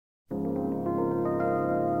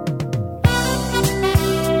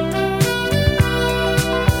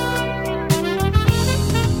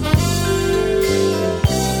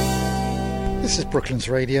Brooklands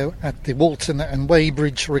Radio at the Walton and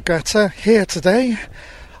Weybridge Regatta, here today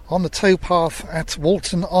on the towpath at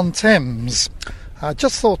Walton-on-Thames. I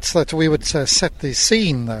just thought that we would set the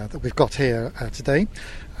scene that we've got here today.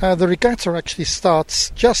 The regatta actually starts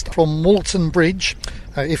just from Walton Bridge.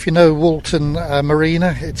 If you know Walton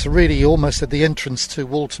Marina, it's really almost at the entrance to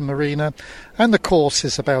Walton Marina, and the course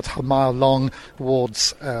is about a mile long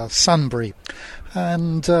towards Sunbury.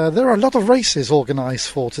 And there are a lot of races organised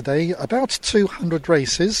for today, about 200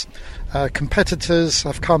 races. Competitors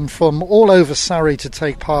have come from all over Surrey to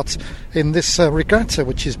take part in this regatta,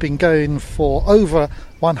 which has been going for over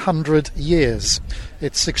 100 years.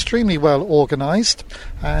 It's extremely well organised,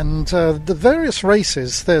 and the various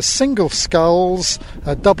races, there's single sculls,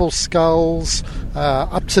 double sculls,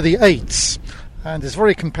 up to the eights. And it's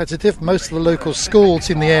very competitive. Most of the local schools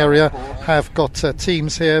in the area have got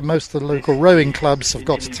teams here. Most of the local rowing clubs have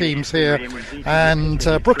got teams here. And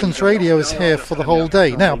Brooklands Radio is here for the whole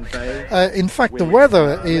day. Now, in fact, the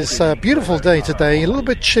weather is a beautiful day today, a little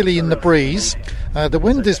bit chilly in the breeze. The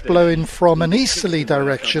wind is blowing from an easterly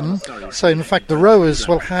direction, so in fact the rowers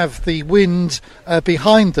will have the wind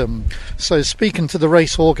behind them. So speaking to the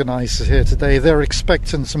race organisers here today, they're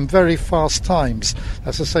expecting some very fast times.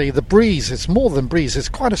 As I say, the breeze, it's more than breeze, it's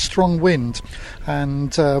quite a strong wind,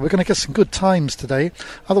 and we're going to get some good times today.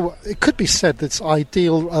 Otherwise, it could be said that it's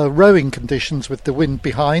ideal rowing conditions with the wind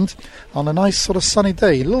behind on a nice sort of sunny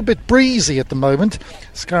day. A little bit breezy at the moment.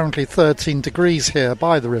 It's currently 13 degrees here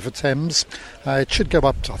by the River Thames. It should go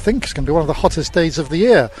up to, I think it's going to be one of the hottest days of the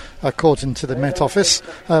year, according to the Met Office.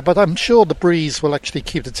 But I'm sure the breeze will actually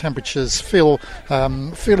keep the temperatures feel a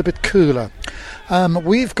bit cooler.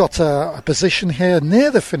 We've got a position here near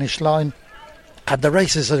the finish line. And the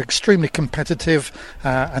races are extremely competitive,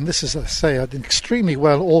 and this is, as I say, an extremely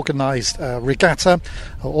well organised regatta.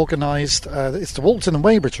 It's the Walton and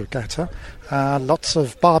Weybridge Regatta. Lots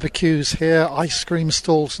of barbecues here, ice cream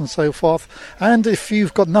stalls and so forth. And if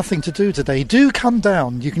you've got nothing to do today, do come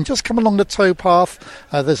down. You can just come along the towpath.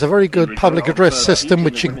 There's a very good public address system,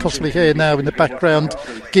 which you can possibly hear now in the background,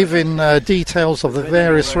 giving details of the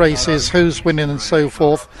various races, who's winning and so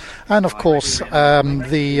forth. And of course,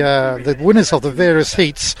 the winners of the various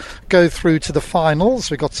heats go through to the finals.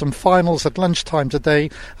 We've got some finals at lunchtime today,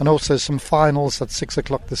 and also some finals at 6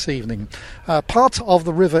 o'clock this evening. Part of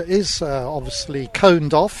the river is obviously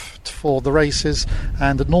coned off for the races,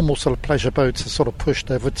 and the normal sort of pleasure boats are sort of pushed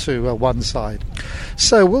over to one side.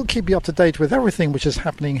 So we'll keep you up to date with everything which is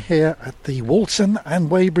happening here at the Walton and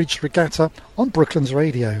Weybridge Regatta on Brooklands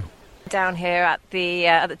Radio. Down here at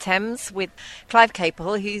the Thames with Clive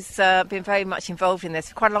Capel, who's been very much involved in this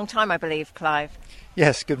for quite a long time, I believe, Clive.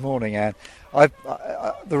 Yes, good morning, Anne.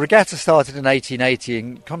 The regatta started in 1880,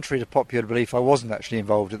 and contrary to popular belief, I wasn't actually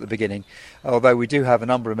involved at the beginning, although we do have a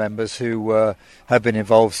number of members who have been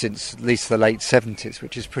involved since at least the late 70s,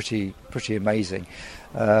 which is pretty amazing.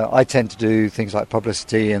 I tend to do things like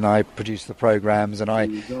publicity, and I produce the programmes, and I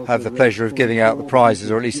have the pleasure of giving out the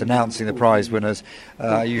prizes, or at least announcing the prize winners.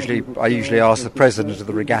 I usually ask the president of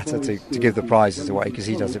the regatta to give the prizes away, because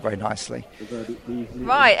he does it very nicely.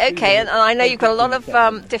 Right, okay, and I know you've got a lot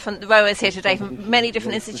of different rowers here today from many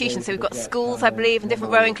different institutions. So we've got schools, I believe, and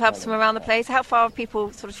different rowing clubs from around the place. How far have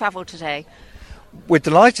people sort of travelled today? We're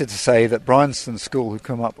delighted to say that Bryanston School, who've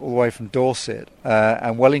come up all the way from Dorset,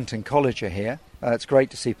 and Wellington College are here. It's great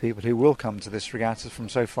to see people who will come to this regatta from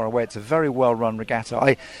so far away. It's a very well-run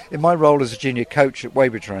regatta. In my role as a junior coach at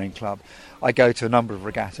Weybridge Rowing Club, I go to a number of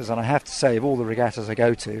regattas, and I have to say, of all the regattas I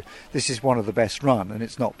go to, this is one of the best run, and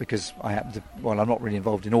it's not because I'm not really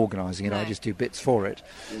involved in organising it, I just do bits for it.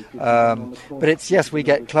 But yes, we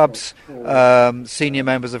get clubs, senior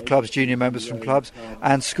members of clubs, junior members from clubs,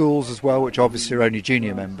 and schools as well, which obviously are only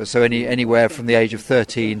junior members, so anywhere from the age of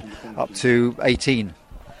 13 up to 18.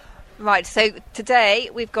 Right, so today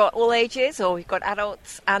we've got all ages, or we've got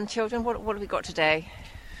adults and children. What have we got today?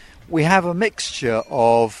 We have a mixture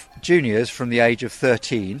of juniors from the age of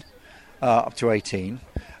 13 up to 18,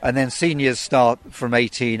 and then seniors start from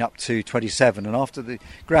 18 up to 27, and after the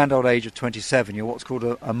grand old age of 27 you're what's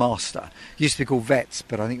called a master. It used to be called vets,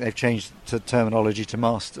 but I think they've changed the terminology to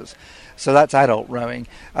masters. So that's adult rowing,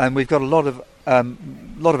 and we've got a lot of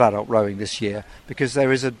adult rowing this year, because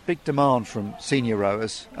there is a big demand from senior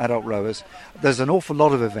rowers, adult rowers. There's an awful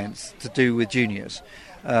lot of events to do with juniors,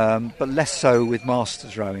 but less so with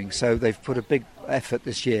masters rowing. So they've put a big effort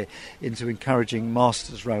this year into encouraging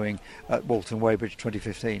masters rowing at Walton Weybridge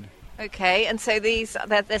 2015. Okay, and so there's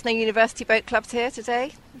no university boat clubs here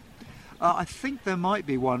today? I think there might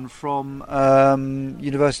be one from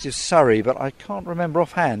University of Surrey, but I can't remember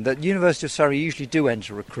offhand. That University of Surrey usually do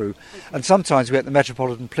enter a crew, and sometimes we get the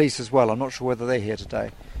Metropolitan Police as well. I'm not sure whether they're here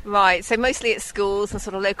today. Right, so mostly at schools and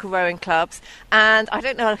sort of local rowing clubs. And I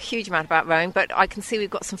don't know a huge amount about rowing, but I can see we've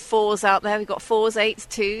got some 4s out there. We've got 4s, 8s,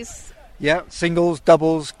 2s. Yeah, singles,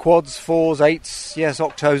 doubles, quads, 4s, 8s, yes,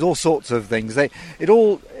 octos, all sorts of things. It's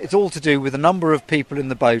all to do with the number of people in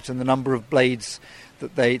the boat and the number of blades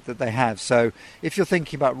that they have. So if you're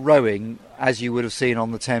thinking about rowing, as you would have seen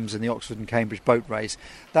on the Thames in the Oxford and Cambridge boat race,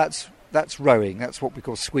 that's rowing. That's what we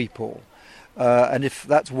call sweep oar. And if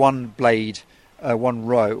that's one blade,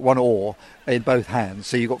 one oar in both hands,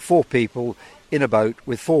 so you've got 4 people in a boat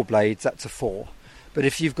with 4 blades, that's a 4. But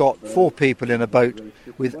if you've got 4 people in a boat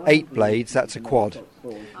with 8 blades, that's a quad.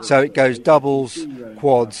 So it goes doubles,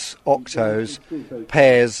 quads, octos,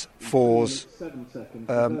 pairs, 4s,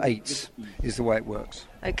 8s is the way it works.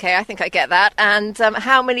 Okay, I think I get that. And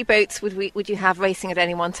how many boats would you have racing at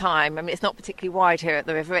any one time? I mean, it's not particularly wide here at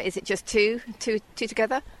the river. Is it just two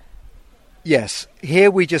together? Yes, here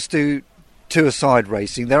we just do 2-a-side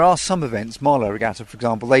racing. There are some events, Marlow Regatta for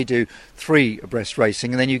example, they do 3 abreast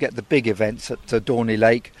racing, and then you get the big events at Dorney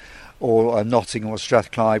Lake or Nottingham or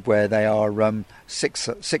Strathclyde where they are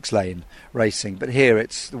 6-lane racing. But here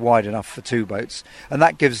it's wide enough for 2 boats, and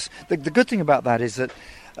that gives the good thing about that is that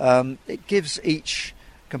it gives each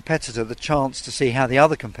competitor the chance to see how the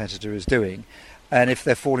other competitor is doing. And if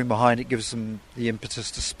they're falling behind, it gives them the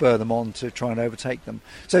impetus to spur them on to try and overtake them.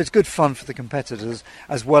 So it's good fun for the competitors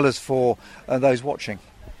as well as for those watching.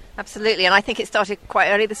 Absolutely, and I think it started quite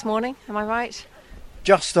early this morning, am I right?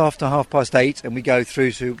 Just after 8:30, and we go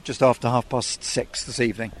through to just after 6:30 this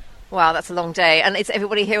evening. Wow, that's a long day. And is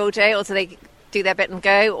everybody here all day, or do they do their bit and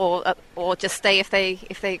go, or just stay if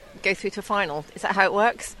they go through to a final? Is that how it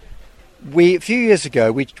works? A few years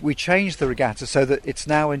ago, we changed the regatta so that it's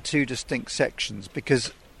now in 2 distinct sections,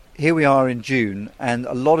 because here we are in June and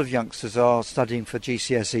a lot of youngsters are studying for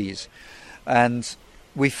GCSEs, and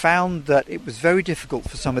we found that it was very difficult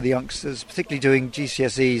for some of the youngsters, particularly doing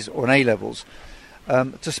GCSEs or an A-levels,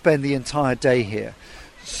 to spend the entire day here.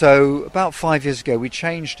 So about 5 years ago we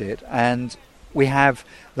changed it, and we have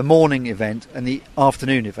the morning event and the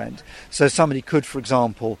afternoon event. So somebody could, for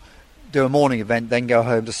example, do a morning event, then go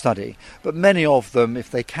home to study. But many of them,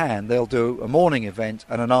 if they can, they'll do a morning event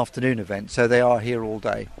and an afternoon event, so they are here all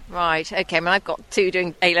day. Right, okay. I mean, I've got 2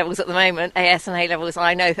 doing A-levels at the moment, AS and A-levels, and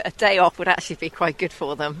I know that a day off would actually be quite good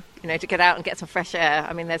for them, to get out and get some fresh air.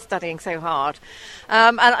 I mean, they're studying so hard.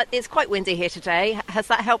 And it's quite windy here today. Has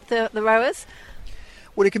that helped the rowers?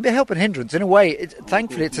 Well, it can be a help and hindrance. In a way,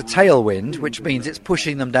 thankfully it's a tailwind, which means it's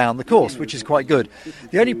pushing them down the course, which is quite good.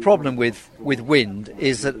 The only problem with wind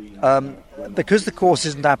is that because the course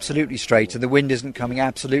isn't absolutely straight and the wind isn't coming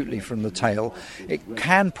absolutely from the tail, it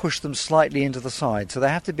can push them slightly into the side. So they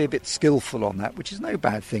have to be a bit skillful on that, which is no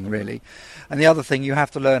bad thing, really. And the other thing, you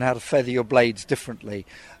have to learn how to feather your blades differently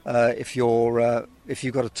if you've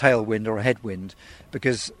got a tailwind or a headwind,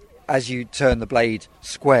 because as you turn the blade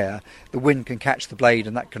square, the wind can catch the blade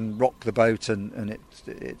and that can rock the boat, and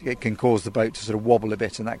it can cause the boat to sort of wobble a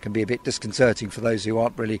bit, and that can be a bit disconcerting for those who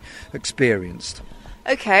aren't really experienced.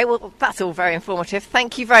 OK, well, that's all very informative.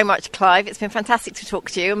 Thank you very much, Clive. It's been fantastic to talk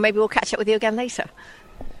to you, and maybe we'll catch up with you again later.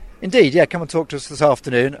 Indeed, yeah, come and talk to us this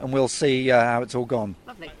afternoon and we'll see how it's all gone.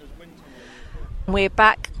 Lovely. We're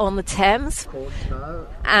back on the Thames,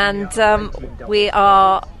 and we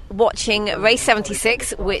are watching race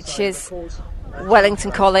 76, which is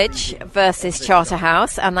Wellington College versus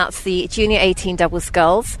Charterhouse, and that's the Junior 18 double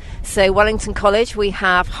sculls. So Wellington College, we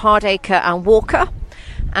have Hardacre and Walker,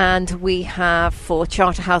 and we have for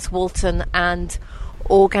Charterhouse Walton and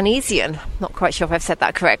Organesian. Not quite sure if I've said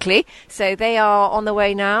that correctly. So they are on the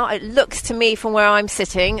way now. It looks to me from where I'm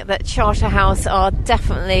sitting that Charterhouse are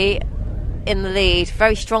definitely in the lead,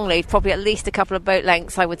 very strong lead, probably at least a couple of boat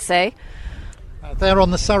lengths, I would say. They're on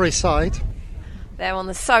the Surrey side. They're on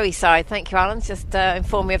the Surrey side. Thank you, Alan. Just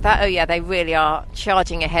inform me of that. Oh, yeah, they really are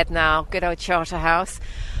charging ahead now. Good old Charterhouse.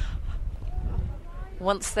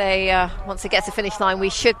 Once they get to the finish line, we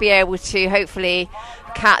should be able to hopefully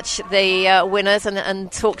catch the winners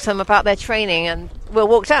and talk to them about their training, and we'll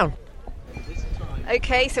walk down.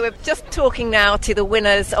 OK, so we're just talking now to the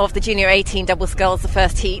winners of the Junior 18 double sculls, the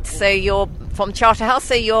first heat. So you're from Charterhouse.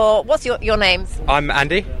 So what's your names? I'm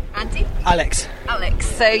Andy. Andy? Alex.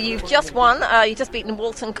 So you've just won. You've just beaten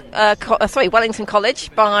Wellington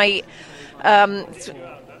College by.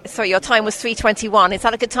 Your time was 3:21. Is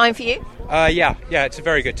that a good time for you? Yeah, it's a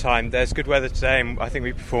very good time. There's good weather today, and I think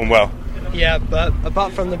we performed well. Yeah, but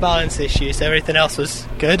apart from the balance issues, everything else was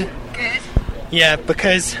good. Good. Yeah,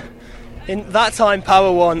 because In that time,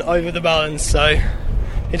 Power won over the balance, so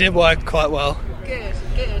it did work quite well. Good.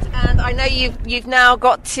 And I know you've now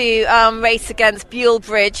got to race against Buell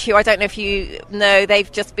Bridge, who I don't know if you know,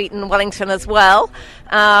 they've just beaten Wellington as well,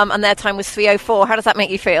 and their time was 3:04. How does that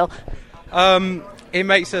make you feel? It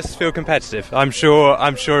makes us feel competitive. I'm sure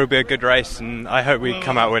it'll be a good race, and I hope we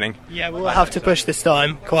come out winning. Yeah, we'll have to push this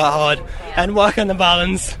time quite hard and work on the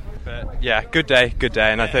balance. But yeah, good day,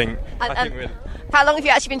 and I think we're... How long have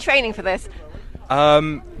you actually been training for this?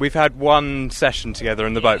 We've had one session together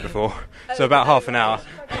in the boat before, so about half an hour.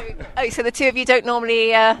 Oh, so the two of you don't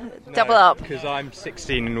normally double up? Because I'm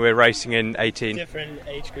 16 and we're racing in 18. Different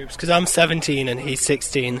age groups, because I'm 17 and he's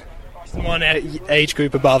 16. One age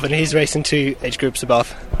group above, and he's racing 2 age groups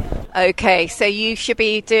above. Okay, so you should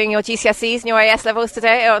be doing your GCSEs and your AS levels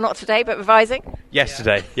today, or not today, but revising?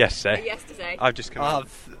 Yesterday. Yesterday. I've just come out.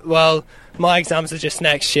 Well, my exams are just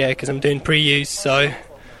next year because I'm doing pre-U's, so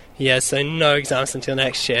no exams until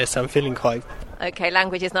next year, so I'm feeling quite... Okay,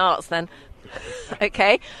 languages and arts then.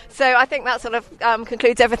 Okay, so I think that sort of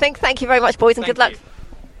concludes everything. Thank you very much, boys, and good luck.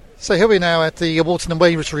 So here we're now at the Walton and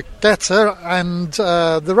Weybridge Regatta, and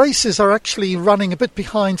the races are actually running a bit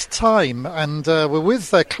behind time, and we're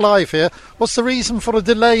with Clive here. What's the reason for a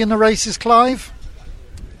delay in the races, Clive?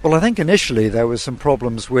 Well, I think initially there was some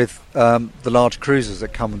problems with the large cruisers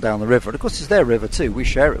that come down the river. And of course, it's their river too. We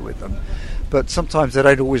share it with them. But sometimes they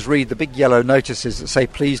don't always read the big yellow notices that say,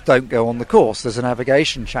 please don't go on the course. There's a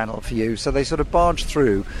navigation channel for you. So they sort of barge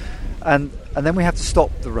through. And then we have to stop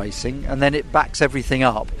the racing, and then it backs everything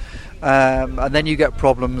up. And then you get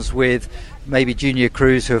problems with maybe junior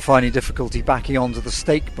crews who are finding difficulty backing onto the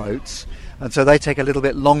stake boats. And so they take a little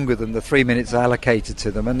bit longer than the 3 minutes allocated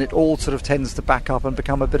to them, and it all sort of tends to back up and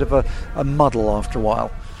become a bit of a muddle after a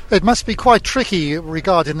while. It must be quite tricky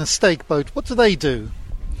regarding the stake boat. What do they do?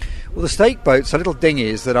 Well, the stake boats are little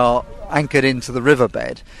dinghies that are anchored into the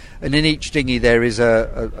riverbed, and in each dinghy there is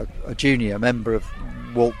a junior member of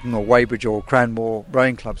Walton or Weybridge or Cranmore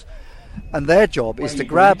rowing clubs. And their job is to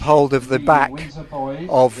grab hold of the back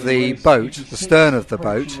of the boat, the stern of the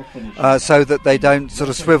boat, so that they don't sort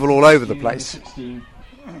of swivel all over the place. You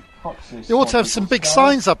ought to have some big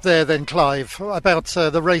signs up there then, Clive, about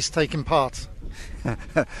the race taking part.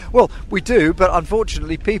 Well, we do, but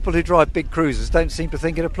unfortunately people who drive big cruisers don't seem to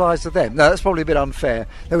think it applies to them. No, that's probably a bit unfair.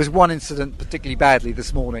 There was one incident particularly badly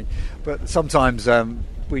this morning, but sometimes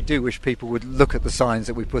we do wish people would look at the signs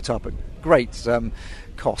that we put up at great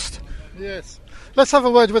cost. Yes. Let's have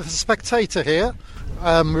a word with the spectator here.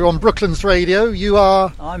 We're on Brooklands Radio. You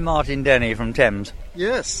are... I'm Martin Denny from Thames.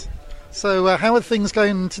 Yes. So how are things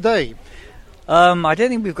going today? I don't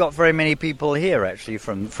think we've got very many people here actually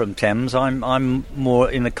from Thames. I'm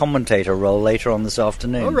more in a commentator role later on this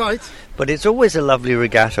afternoon. All right. But it's always a lovely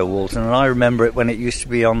regatta, Walton, and I remember it when it used to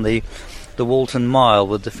be on the Walton Mile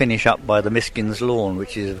with the finish up by the Miskins Lawn,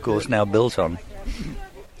 which is of course now built on.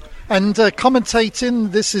 And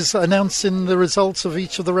commentating, this is announcing the results of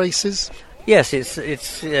each of the races? Yes,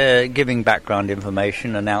 it's giving background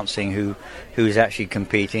information, announcing who's actually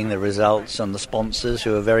competing, the results, and the sponsors,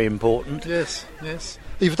 who are very important. Yes.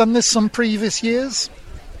 You've done this some previous years?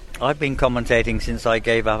 I've been commentating since I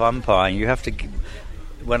gave up umpiring. You have to...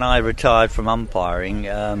 When I retired from umpiring,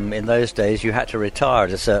 in those days you had to retire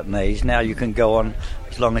at a certain age. Now you can go on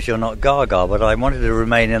as long as you're not gaga, but I wanted to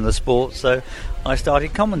remain in the sport, so I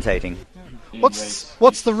started commentating.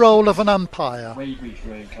 What's the role of an umpire?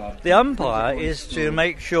 The umpire is to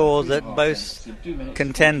make sure that both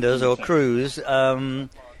contenders or crews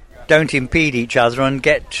don't impede each other and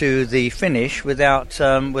get to the finish without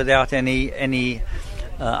any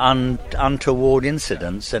untoward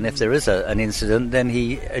incidents, and if there is an incident, then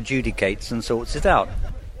he adjudicates and sorts it out.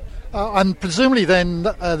 And presumably then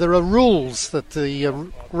there are rules that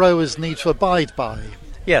the rowers need to abide by.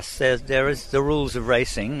 Yes, there is the rules of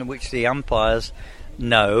racing, which the umpires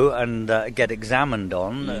know and get examined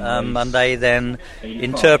on, and they then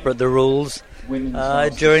interpret the rules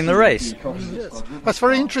during the race. Yes. That's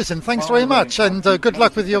very interesting. Thanks very much, and good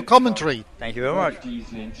luck with your commentary. Thank you very much.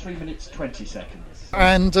 3 minutes 20 seconds.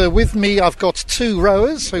 And with me I've got two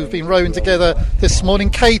rowers who've been rowing together this morning,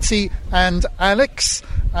 Katie and Alex.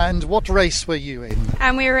 And what race were you in?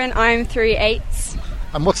 We were in I'm 3/8.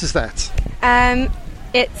 And what is that?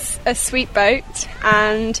 It's a sweep boat,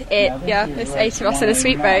 and there's 8 of us in a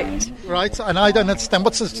sweep boat. Right, and I don't understand.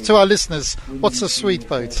 To our listeners, what's a sweep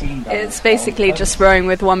boat? It's basically just rowing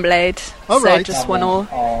with one blade, right. Just one oar.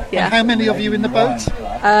 Yeah. And how many of you in the boat?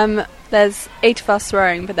 There's 8 of us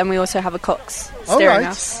rowing, but then we also have a cox steering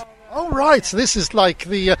us. Oh, right. So this is like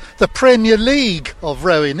the Premier League of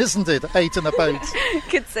rowing, isn't it? 8 in a boat.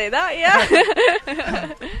 Could say that,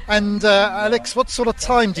 yeah. And Alex, what sort of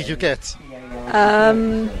time did you get?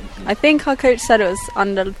 I think our coach said it was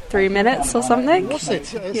under 3 minutes or something. Was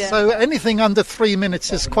it? Yeah. So anything under 3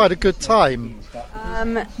 minutes is quite a good time.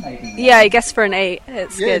 Yeah, I guess for an 8,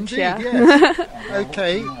 it's good. Indeed, Yeah. yes.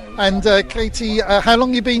 Okay. And Katie, how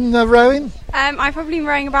long you been rowing? I've probably been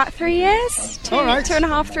rowing about 3 years. All right.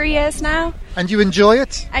 2.5, 3 years now. And you enjoy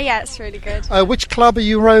it? Yeah, it's really good. Which club are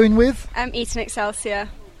you rowing with? Eton Excelsior.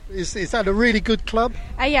 Is that a really good club?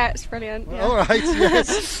 Yeah, it's brilliant. Yeah. All right,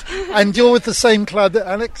 yes. And you're with the same club,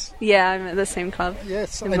 Alex? Yeah, I'm at the same club.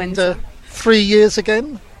 Yes. In And Windsor. 3 years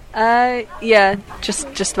again? Yeah,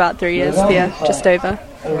 just about 3 years. Yeah, just over.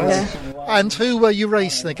 Yeah. And who were you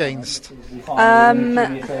racing against? I'm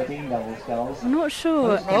not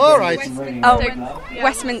sure. All right.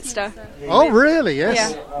 Westminster. Oh, really?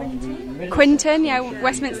 Yes. Yeah. Quinton, yeah,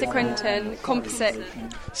 Westminster Quinton, composite.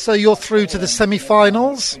 So you're through to the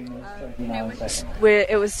semi-finals?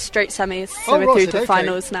 It was straight semis, so Oh, we're was through it? to Okay.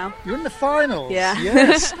 finals now. You're in the finals? Yeah.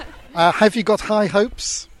 Yes. Have you got high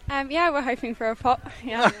hopes? Yeah, we're hoping for a pot.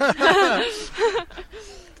 Yeah.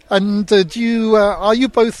 And are you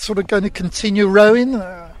both sort of going to continue rowing?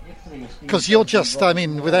 Because you're just, I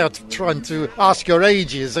mean, without trying to ask your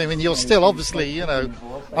ages, I mean, you're still obviously,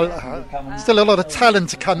 still a lot of talent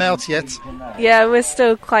to come out yet. Yeah, we're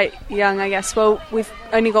still quite young, I guess. Well, we've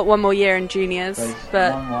only got 1 more year in juniors,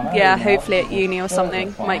 but yeah, hopefully at uni or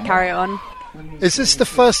something, might carry it on. Is this the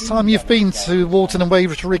first time you've been to Walton and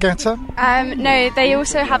Weybridge Regatta? No, they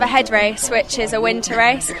also have a head race, which is a winter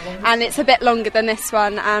race, and it's a bit longer than this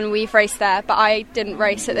one, and we've raced there, but I didn't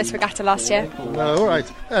race at this regatta last year. No, all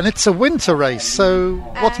right. And it's a winter race, so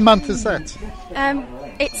what month is that?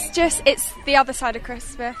 It's the other side of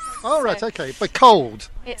Christmas. Oh, right, okay. But cold?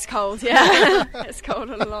 It's cold, yeah. It's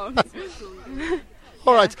cold all along.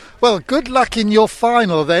 All right. Well, good luck in your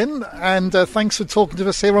final then, and thanks for talking to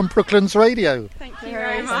us here on Brooklands Radio. Thank you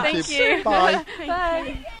very much. Thank you. Bye.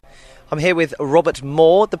 Bye. I'm here with Robert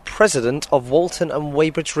Moore, the president of Walton and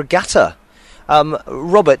Weybridge Regatta.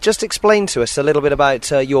 Robert, just explain to us a little bit about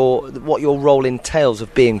what your role entails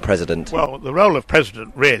of being president. Well, the role of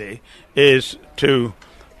president really is to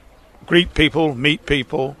greet people, meet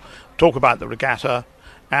people, talk about the regatta,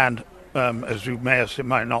 and as you may have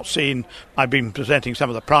not seen, I've been presenting some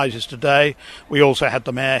of the prizes today. We also had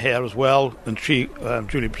the mayor here as well, and she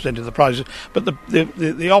duly presented the prizes. But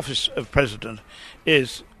the office of president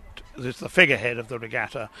is the figurehead of the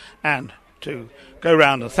regatta, and to go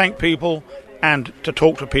around and thank people, and to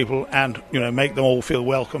talk to people, and make them all feel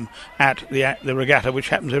welcome at the regatta, which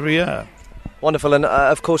happens every year. Wonderful, and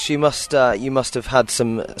of course you must have had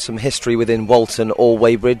some history within Walton or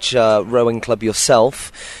Weybridge rowing club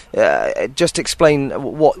yourself. Just explain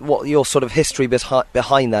what your sort of history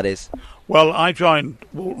behind that is. Well, I joined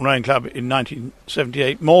Walton Rowing Club in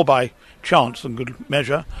 1978 more by chance than good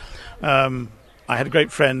measure. I had a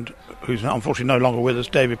great friend who's unfortunately no longer with us,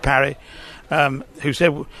 David Parry, who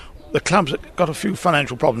said, the club's got a few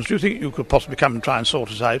financial problems. Do you think you could possibly come and try and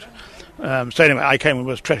sort us out? So anyway, I came and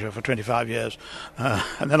was treasurer for 25 years,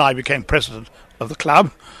 and then I became president of the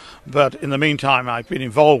club. But in the meantime, I've been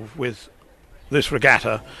involved with this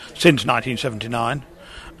regatta since 1979.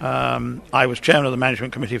 I was chairman of the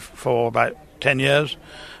management committee for about 10 years,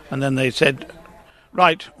 and then they said,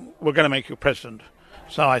 right, we're going to make you president.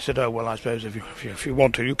 So I said, oh, well, I suppose if you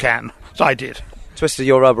want to, you can. So I did. Twisted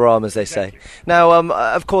your rubber arm, as they say. Now,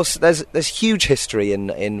 of course, there's huge history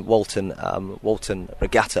in Walton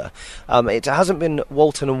Regatta. It hasn't been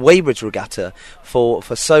Walton and Weybridge Regatta for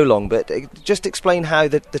so long, but just explain how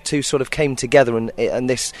the two sort of came together and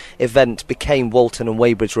this event became Walton and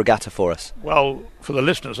Weybridge Regatta for us. Well, for the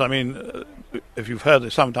listeners, I mean, if you've heard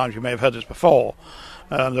this, sometimes you may have heard this before.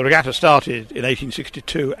 The regatta started in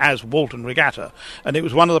 1862 as Walton Regatta, and it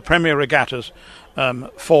was one of the premier regattas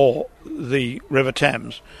for the River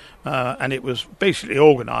Thames, and it was basically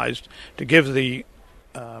organised to give the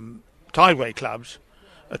tideway clubs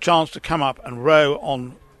a chance to come up and row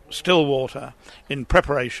on still water in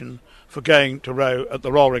preparation for going to row at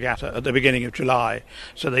the Royal Regatta at the beginning of July.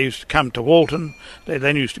 So they used to come to Walton, they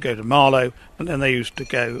then used to go to Marlow, and then they used to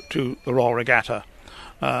go to the Royal Regatta.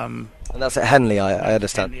 And that's at Henley, I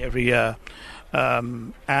understand. Henley every year.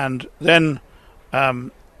 And then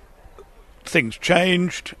things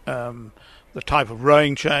changed, the type of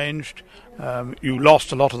rowing changed. You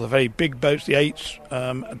lost a lot of the very big boats, the eights,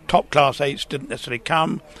 top class eights didn't necessarily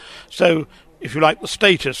come. So, if you like, the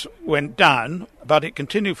status went down, but it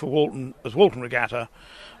continued for Walton as Walton Regatta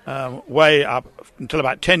way up until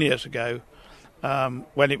about 10 years ago,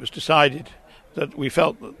 when it was decided that we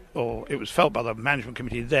felt, or it was felt by the management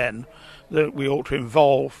committee then, that we ought to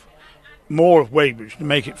involve more of Weybridge to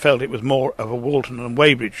make it felt it was more of a Walton and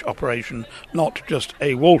Weybridge operation, not just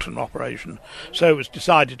a Walton operation. So it was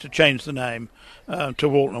decided to change the name to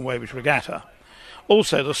Walton and Weybridge Regatta.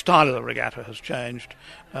 Also, the style of the regatta has changed.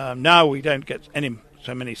 Now we don't get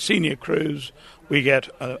so many senior crews. We get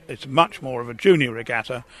it's much more of a junior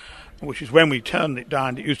regatta, which is when we turned it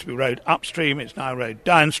down. It used to be rowed upstream. It's now rowed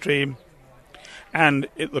downstream. And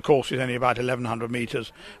the course is only about 1,100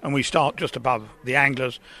 metres, and we start just above the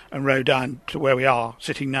anglers and row down to where we are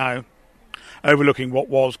sitting now, overlooking what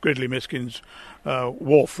was Gridley Miskin's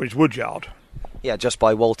Wharfridge Woodyard. Yeah, just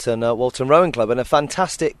by Walton Rowing Club, and a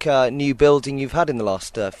fantastic new building you've had in the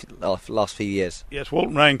last few years. Yes,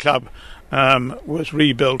 Walton Rowing Club was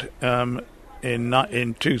rebuilt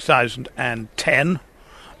in 2010,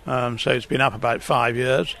 so it's been up about 5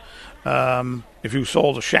 years. If you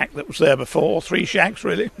saw the shack that was there before, 3 shacks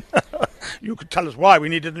really, you could tell us why we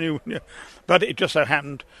needed a new. But it just so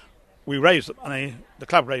happened we raised the money, the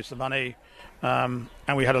club raised the money, and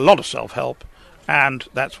we had a lot of self-help, and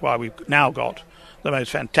that's why we've now got the most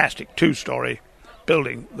fantastic 2-storey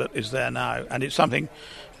building that is there now. And it's something,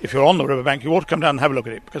 if you're on the riverbank, you ought to come down and have a look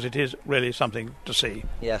at it, because it is really something to see.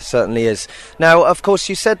 Yeah, certainly is. Now, of course,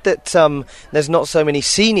 you said that there's not so many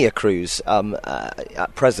senior crews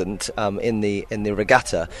at present in the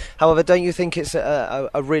regatta. However, don't you think it's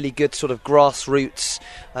a really good sort of grassroots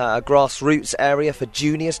area for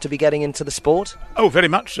juniors to be getting into the sport? Oh, very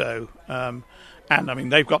much so. And I mean,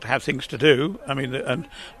 they've got to have things to do. I mean, and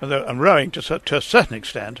rowing to a certain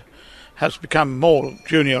extent has become more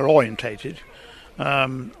junior orientated.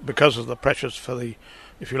 Because of the pressures for the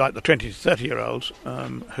 20 to 30-year-olds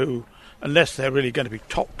who, unless they're really going to be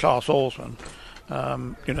top-class oarsmen,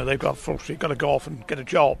 they've got to go off and get a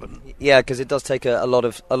job. Yeah, because it does take a lot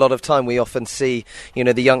of time. We often see,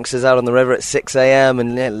 the youngsters out on the river at 6 a.m.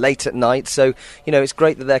 and late at night. So, it's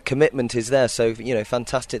great that their commitment is there. So,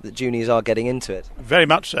 fantastic that juniors are getting into it. Very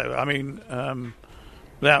much so. I mean,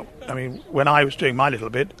 when I was doing my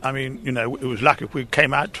little bit, it was lucky if we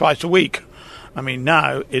came out twice a week. I mean,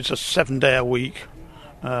 now it's a 7-day-a-week,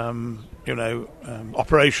 operation,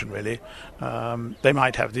 really. They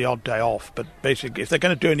might have the odd day off, but basically, if they're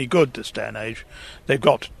going to do any good this day and age, they've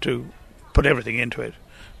got to put everything into it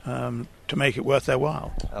to make it worth their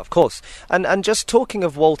while. Of course. And just talking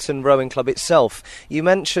of Walton Rowing Club itself, you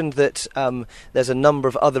mentioned that there's a number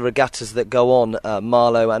of other regattas that go on,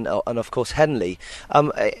 Marlow and of course Henley.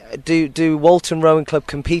 Do Walton Rowing Club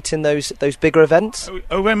compete in those bigger events?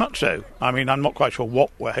 Oh, very much so. I mean, I'm not quite sure what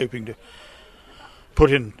we're hoping to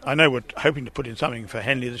put in. I know we're hoping to put in something for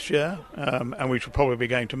Henley this year, and we should probably be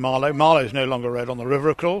going to Marlow. Marlow is no longer rowed on the river,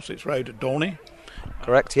 of course. It's rowed at Dorney.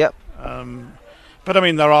 Correct, yep. But I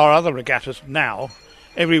mean, there are other regattas now,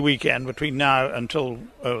 every weekend between now until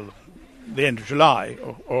the end of July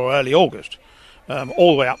or early August,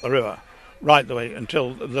 all the way up the river, right the way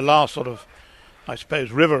until the last sort of, I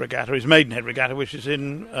suppose, river regatta is Maidenhead Regatta, which is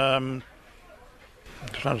in, I'm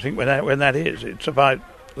trying to think when that is. It's about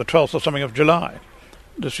the 12th or something of July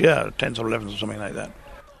this year, 10th or 11th or something like that.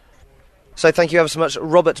 So thank you ever so much,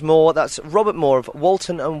 Robert Moore. That's Robert Moore of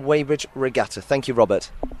Walton and Weybridge Regatta. Thank you,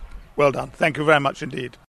 Robert. Well done. Thank you very much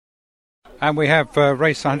indeed. And we have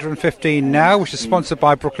race 115 now, which is sponsored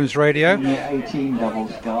by Brooklands Radio. Yeah,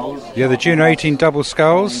 the Junior 18 Double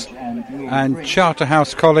Sculls and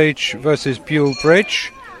Charterhouse College versus Buell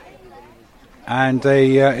Bridge. And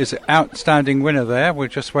there is an outstanding winner there. We'll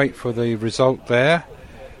just wait for the result there.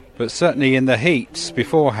 But certainly in the heats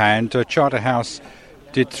beforehand, Charterhouse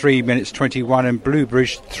did 3 minutes 21 and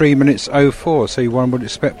Bluebridge 3 minutes 04. So one would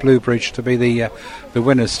expect Bluebridge to be the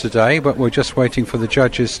winners today, but we're just waiting for the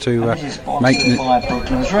judges to make by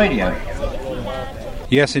Brooklands Radio.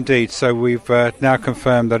 Yes, indeed. So we've now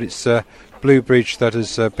confirmed that it's Bluebridge that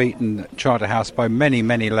has beaten Charterhouse by many,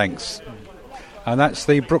 many lengths. And that's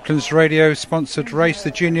the Brooklands Radio sponsored race,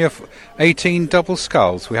 the Junior 18 Double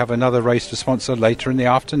Sculls. We have another race to sponsor later in the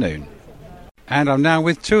afternoon. And I'm now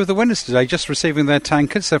with 2 of the winners today, just receiving their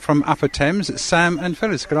tankards. They're from Upper Thames. It's Sam and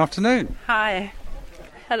Phyllis. Good afternoon. Hi.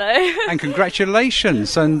 Hello. And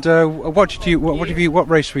congratulations. And what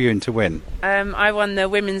race were you in to win? I won the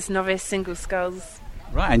women's novice single sculls.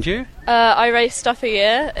 Right, and you? I raced up a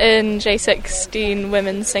year in J16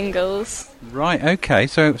 women's singles. Right, okay.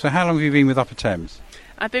 So how long have you been with Upper Thames?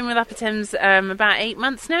 I've been with Upper Thames about 8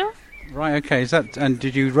 months now. Right, okay. And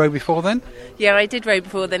did you row before then? Yeah, I did row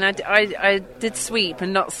before then. I did sweep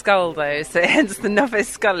and not scull, though, so hence the novice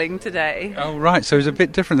sculling today. Oh, right. So it's a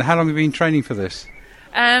bit different. How long have you been training for this?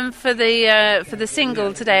 For the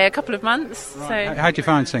single today, a couple of months. So How do you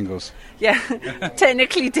find singles? yeah,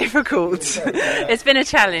 technically difficult. It's been a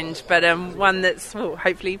challenge, but one that's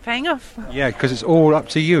hopefully paying off. Yeah, because it's all up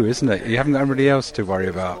to you, isn't it? You haven't got anybody else to worry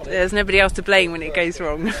about. There's nobody else to blame when it goes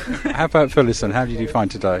wrong. How about Phyllis? How did you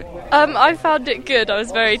find today? I found it good. I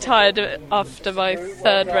was very tired after my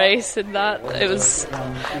third race in that. It was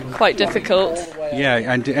quite difficult. Yeah,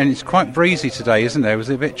 and it's quite breezy today, isn't there?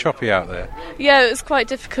 Was it a bit choppy out there? Yeah, it was quite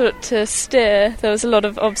difficult to steer. There was a lot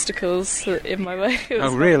of obstacles in my way.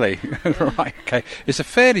 Oh, really? Right, okay. It's a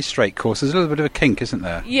fairly straight course. There's a little bit of a kink, isn't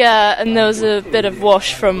there? Yeah, and there was a bit of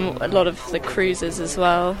wash from a lot of the cruisers as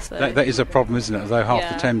well. So. That is a problem, isn't it? Though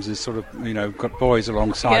half the Thames is sort of, got buoys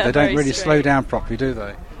alongside. Yeah, they don't very really straight. slow down properly, do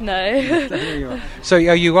they? No. So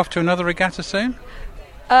are you off to another regatta soon?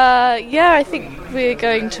 Yeah, I think we're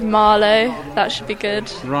going to Marlow. That should be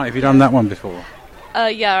good. Right, have you done that one before?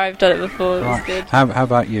 Yeah, I've done it before. It was Right. good. How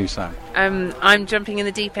about you, Sam? I'm jumping in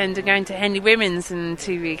the deep end and going to Henley Women's in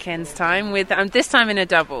 2 weekends' time, with this time in a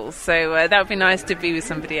double. So that would be nice to be with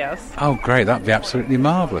somebody else. Oh, great. That'd be absolutely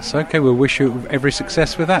marvellous. Okay, we'll wish you every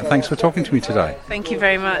success with that. Thanks for talking to me today. Thank you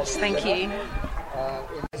very much. Thank you.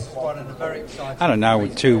 Hello, now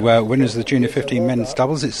with two winners of the Junior 15 men's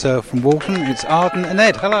doubles. It's from Walton. It's Arden and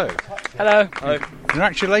Ed. Hello. Hello.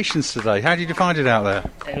 Congratulations today. How did you find it out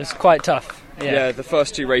there? It was quite tough. Yeah, the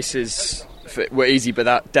first two races were easy, but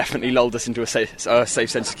that definitely lulled us into a safe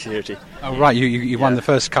sense of security. Oh, right. You won the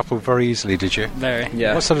first couple very easily, did you? Very.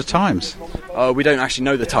 Yeah. What sort of times? We don't actually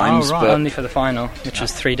know the times. Oh, right. But Only for the final, which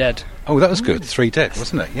was 3 dead. Oh, that was good. 3 dead,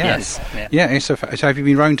 wasn't it? Yeah. Yes. Yeah. So have you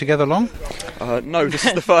been rowing together long? No, this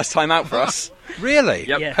is the first time out for us. Really?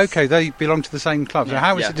 Yep. Yes. Okay, they belong to the same club. So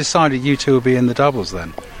how was Yeah. it decided you two will be in the doubles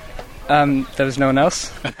then? There was no one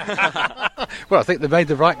else. Well, I think they made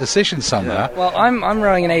the right decision somehow. Well, I'm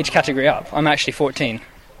rowing an age category up. I'm actually 14.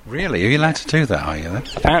 Really? Are you allowed to do that, are you then?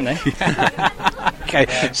 Apparently. Okay,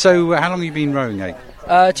 so how long have you been rowing,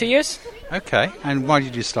 Ed? 2 years. Okay, and why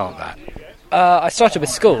did you start that? I started with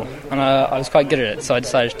school, and I was quite good at it, so I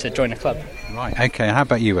decided to join a club. Right, okay, how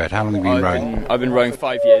about you, Ed? How long have you been rowing? I've been rowing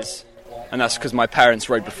 5 years, and that's because my parents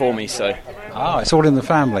rowed before me, so... Ah, it's all in the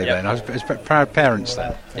family Yep. then. It's proud parents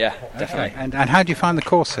then. Yeah, definitely. Okay. And how do you find the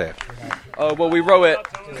course here? Well, we row it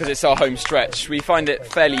because it's our home stretch. We find it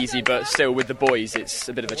fairly easy, but still with the boys it's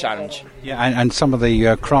a bit of a challenge. Yeah, and some of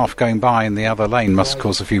the craft going by in the other lane must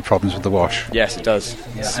cause a few problems with the wash. Yes, it does.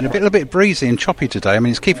 Yeah. And a little bit breezy and choppy today. I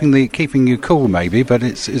mean, it's keeping you cool maybe, but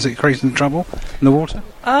is it creating trouble in the water?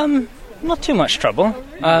 Not too much trouble.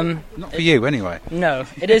 Not for you, anyway. No,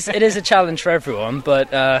 it is a challenge for everyone,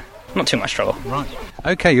 but not too much trouble. Right.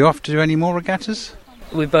 Okay, you off to do any more regattas?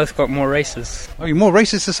 We've both got more races. Oh, you more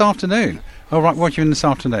races this afternoon? Oh, right, what are you in this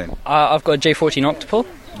afternoon? I've got a J14 Octopole,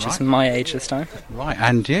 which is my age this time. Right,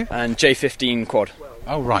 and you? And J15 Quad.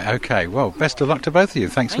 Oh, right, okay. Well, best of luck to both of you.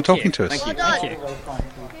 Thanks for talking to us. Thank you.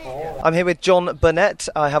 I'm here with John Burnett.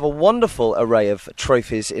 I have a wonderful array of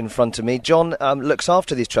trophies in front of me. John looks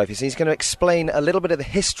after these trophies, and he's going to explain a little bit of the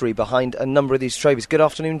history behind a number of these trophies. Good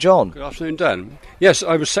afternoon, John. Good afternoon, Dan. Yes,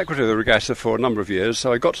 I was secretary of the regatta for a number of years,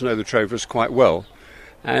 so I got to know the trophies quite well.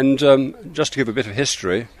 And just to give a bit of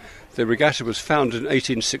history, the regatta was founded in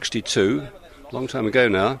 1862, a long time ago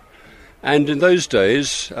now. And in those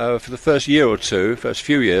days, for the first year or two, first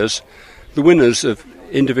few years, the winners of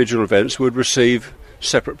individual events would receive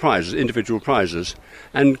separate prizes, individual prizes,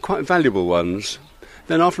 and quite valuable ones.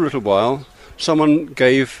 Then after a little while, someone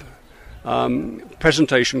gave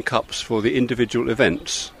presentation cups for the individual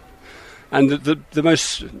events. And the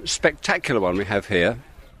most spectacular one we have here.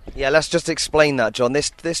 Yeah, let's just explain that, John.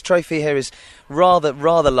 This trophy here is rather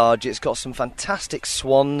large. It's got some fantastic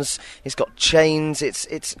swans. It's got chains. It's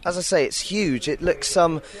as I say, it's huge. It looks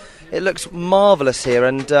marvellous here,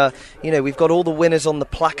 and we've got all the winners on the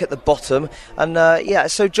plaque at the bottom.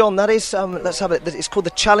 And so John, that is let's have it. It's called the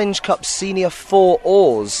Challenge Cup Senior 4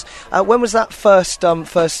 Oars. When was that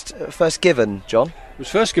first given, John? It was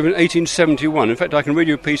first given in 1871. In fact, I can read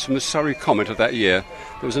you a piece from the Surrey Comet of that year.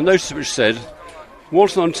 There was a notice which said,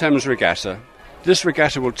 Walton-on-Thames Regatta. This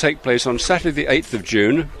regatta will take place on Saturday the 8th of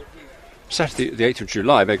June, Saturday the 8th of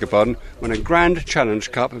July, beg your pardon, when a grand challenge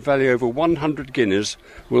cup of value over 100 guineas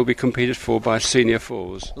will be competed for by senior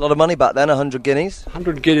fours. A lot of money back then, 100 guineas?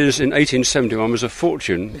 100 guineas in 1871 was a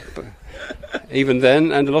fortune, even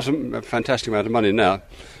then, and a fantastic amount of money now.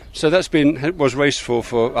 So was raced for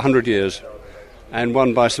 100 years, and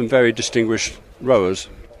won by some very distinguished rowers.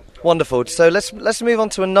 Wonderful. So let's move on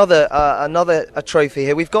to another trophy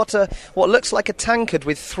here. We've got what looks like a tankard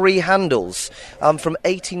with 3 handles from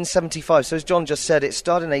 1875. So as John just said, it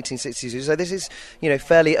started in 1862. So this is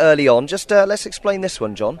fairly early on. Just let's explain this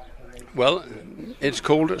one, John. Well, it's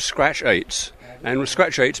called Scratch Eights, and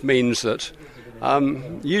Scratch Eights means that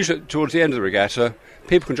usually towards the end of the regatta,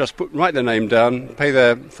 people can just write their name down, pay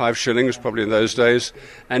their 5 shillings, probably in those days,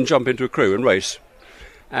 and jump into a crew and race.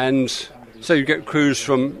 And so you get crews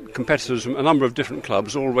from competitors from a number of different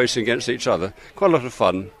clubs, all racing against each other. Quite a lot of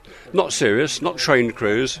fun. Not serious, not trained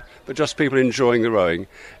crews, but just people enjoying the rowing.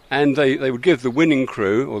 And they would give the winning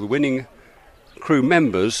crew, or the winning crew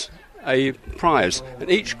members, a prize. And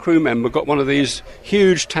each crew member got one of these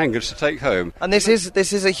huge tankards to take home. And this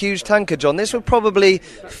is a huge tankard, John. This would probably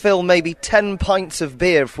fill maybe 10 pints of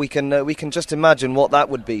beer, if we can just imagine what that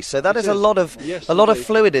would be. So that is a lot of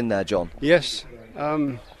fluid in there, John. Yes.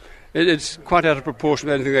 It's quite out of proportion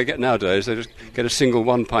with anything they get nowadays. They just get a single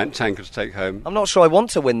 1-pint tanker to take home. I'm not sure I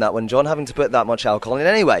want to win that one, John, having to put that much alcohol in.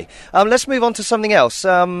 Anyway, let's move on to something else.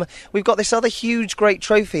 We've got this other huge, great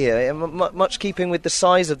trophy here, much keeping with the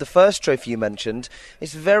size of the first trophy you mentioned.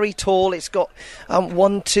 It's very tall. It's got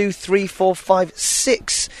 1, 2, 3, 4, 5,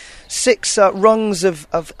 6 rungs of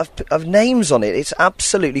names on it. It's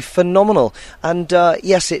absolutely phenomenal. And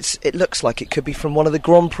yes, it looks like it could be from one of the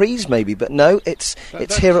Grand Prix, maybe, but no, it's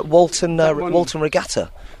here at Walton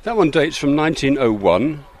Regatta. That one dates from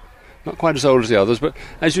 1901. Not quite as old as the others, but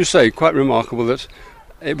as you say, quite remarkable that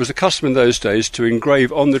it was a custom in those days to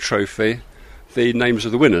engrave on the trophy the names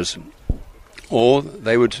of the winners, or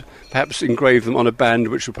they would perhaps engrave them on a band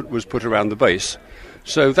which was put around the base.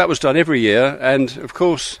 So that was done every year, and of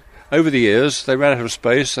course, over the years, they ran out of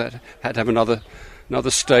space. They had to have another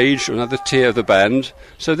stage or another tier of the band.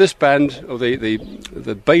 So this band, or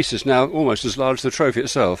the base, is now almost as large as the trophy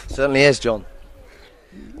itself. Certainly is, John.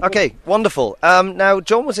 Okay, wonderful. Now,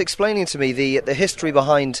 John was explaining to me the history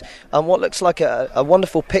behind what looks like a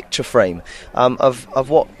wonderful picture frame of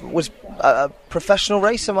what was a professional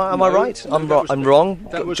race. Am I right? I'm wrong.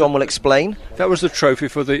 John will explain. That was the trophy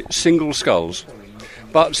for the single sculls.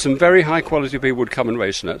 But some very high-quality people would come and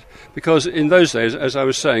race in it, because in those days, as I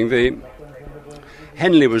was saying, the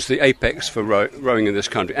Henley was the apex for rowing in this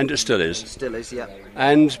country, and it still is. Still is, yeah.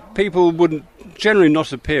 And people would generally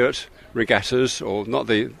not appear at regattas, or not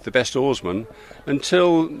the best oarsmen,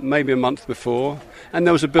 until maybe a month before, and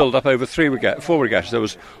there was a build-up over 4 regattas. There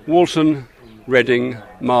was Walton, Reading,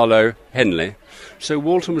 Marlow, Henley. So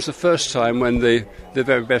Walton was the first time when the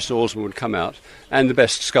very best oarsmen would come out, and the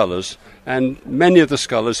best scullers. And many of the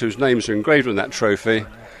scullers whose names are engraved on that trophy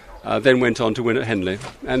then went on to win at Henley.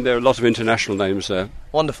 And there are a lot of international names there.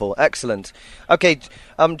 Wonderful, excellent. Okay,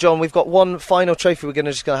 John, we've got one final trophy we're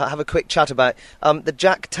going to have a quick chat about. The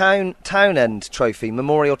Jack Townend Trophy,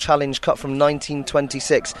 Memorial Challenge Cup from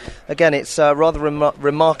 1926. Again, it's a rather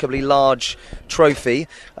remarkably large trophy.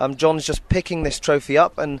 John's just picking this trophy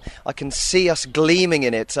up, and I can see us gleaming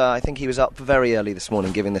in it. I think he was up very early this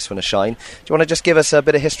morning giving this one a shine. Do you want to just give us a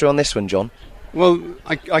bit of history on this one, John? Well,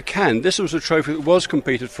 I can. This was a trophy that was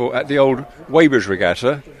competed for at the old Weybridge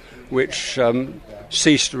Regatta, which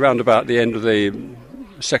ceased around about the end of the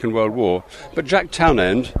Second World War. But Jack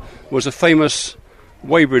Townend was a famous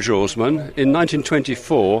Weybridge oarsman. In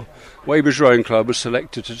 1924, Weybridge Rowing Club was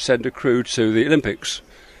selected to send a crew to the Olympics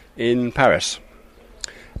in Paris.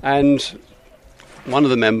 And one of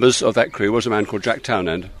the members of that crew was a man called Jack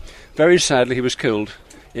Townend. Very sadly, he was killed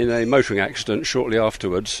in a motoring accident shortly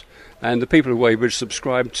afterwards. And the people of Weybridge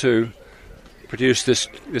subscribed to produce this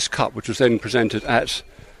cup, which was then presented at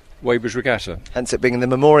Weybridge Regatta. Hence it being the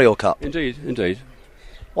Memorial Cup. Indeed.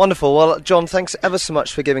 Wonderful. Well, John, thanks ever so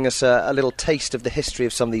much for giving us a little taste of the history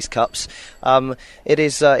of some of these cups.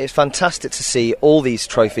 It's fantastic to see all these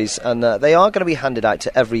trophies, and they are going to be handed out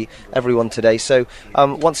to everyone today. So,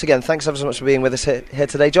 once again, thanks ever so much for being with us here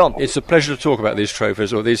today, John. It's a pleasure to talk about these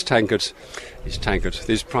trophies, or these tankards,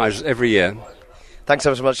 these prizes every year. Thanks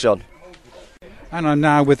ever so much, John. And I'm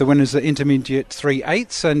now with the winners at Intermediate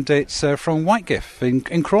 3/8, and it's from Whitegriff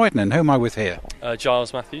in Croydon. And who am I with here?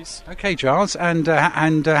 Giles Matthews. Okay, Giles. And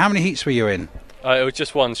how many heats were you in? It was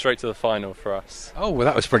just one straight to the final for us. Oh, well,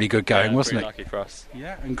 that was pretty good going, wasn't it? Lucky for us.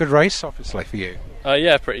 Yeah, and good race, obviously, for you.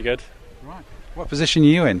 Yeah, pretty good. Right. What position are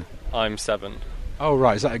you in? I'm 7. Oh,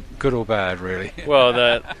 right. Is that good or bad, really? Well,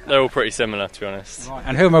 they're all pretty similar, to be honest. Right.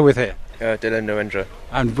 And who am I with here? Dylan Narendra.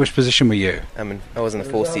 And which position were you? I was in the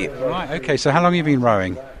 4th seat. Right, okay, so how long have you been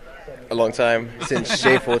rowing? A long time, since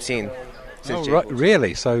J14. Right,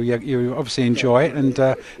 really? So you obviously enjoy it, and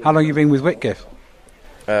how long have you been with Whitgift?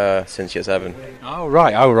 Since year 7. Oh,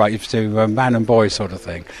 right, you do man and boy sort of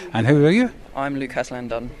thing. And who are you? I'm Luke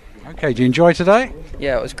Haslan-Dunn. Okay, do you enjoy today?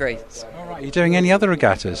 Yeah, it was great. All right, are you doing any other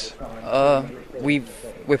regattas?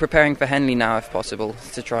 We're preparing for Henley now, if possible,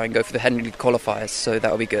 to try and go for the Henley qualifiers, so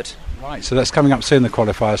that'll be good. Right, so that's coming up soon, the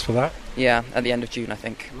qualifiers for that? Yeah, at the end of June, I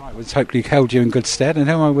think. Right, well, hopefully held you in good stead. And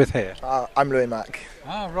who am I with here? I'm Louis Mack.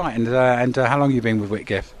 Oh, right, and how long have you been with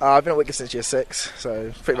Whitgift? I've been at Whitgift since year 6,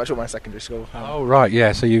 so pretty much all my secondary school. Oh, right,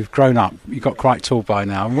 yeah, so you've grown up. You got quite tall by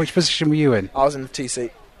now. And which position were you in? I was in the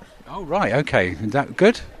T-seat. Oh, right, okay. Is that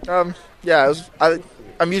good? Yeah,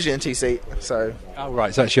 I'm usually in T-seat, so... Oh,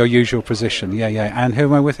 right, so that's your usual position. Yeah. And who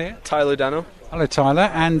am I with here? Tyler Dano. Hello,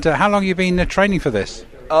 Tyler. And how long have you been training for this?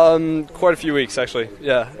 Quite a few weeks, actually.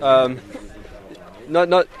 Yeah.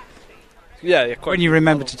 Yeah. Quite. When you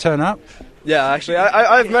remember to turn up? Yeah, actually,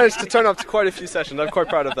 I've managed to turn up to quite a few sessions. I'm quite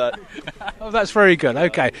proud of that. Oh, that's very good.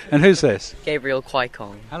 Okay, and who's this? Gabriel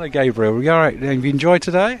Kwaikong. Hello, Gabriel. Are you all right? Have you enjoyed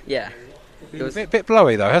today? Yeah. It was a bit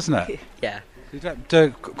blowy, though, hasn't it? Yeah. Did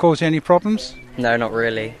that cause you any problems? No, not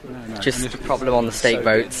really. No. Just a problem on the state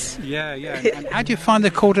boats. Yeah. And how do you find the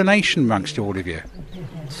coordination amongst all of you?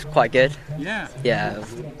 It's quite good. Yeah. Yeah.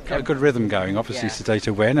 Got a good rhythm going, obviously, today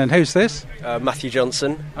to win. And who's this? Matthew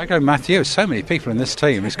Johnson. Okay, Matthew. So many people in this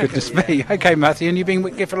team. It's goodness me. Okay, Matthew, and you've been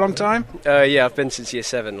with Whitgift for a long time? Yeah, I've been since year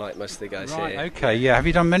 7, like most of the guys right, here. Okay, yeah. Have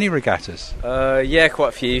you done many regattas? Yeah, quite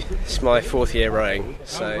a few. It's my 4th year rowing.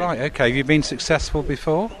 So. Oh, right, okay. Have you been successful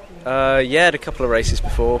before? Yeah, had a couple of races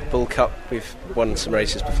before. Bull Cup, we've won some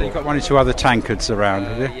races before. So you've got 1 or 2 other tankards around,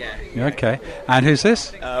 have you? Yeah. Okay. And who's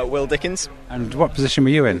this? Will Dickens. And what position were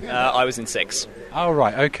you in? I was in 6. Oh,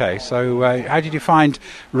 right, okay. So how did you find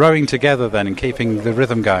rowing together then and keeping the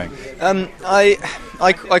rhythm going? I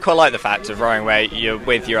quite like the fact of rowing where you're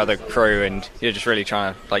with your other crew and you're just really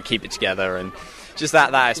trying to keep it together, and just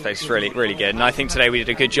that aspect is really, really good. And I think today we did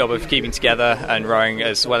a good job of keeping together and rowing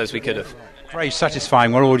as well as we could have. Very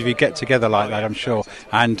satisfying when all of you get together like that, I'm sure.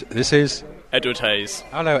 And this is? Edward Hayes.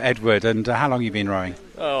 Hello, Edward. And how long have you been rowing?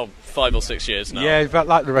 5 or 6 years now. Yeah, but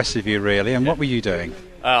like the rest of you, really. And what were you doing?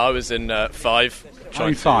 I was in 5.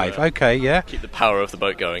 In 5, okay, yeah. Keep the power of the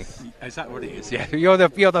boat going. Is that what it is? Yeah, you're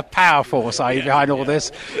the power force, are you, behind all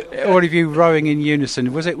this? All of you rowing in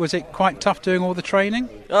unison. Was it quite tough doing all the training?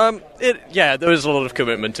 There was a lot of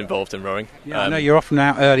commitment involved in rowing. Yeah, I know you're often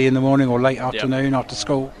out early in the morning or late afternoon after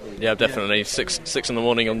school. Yeah, definitely. 6 in the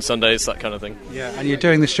morning on Sundays, that kind of thing. Yeah, and you're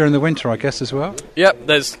doing this during the winter, I guess, as well? Yep,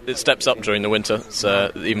 it steps up during the winter, so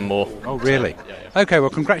even more. Oh, really? Yeah. Okay, well,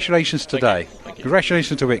 congratulations today. Thank you.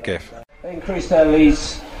 Congratulations to Whitgift. They increased their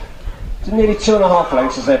leads to nearly 2.5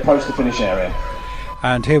 lengths as they approach the finish area.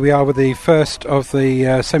 And here we are with the first of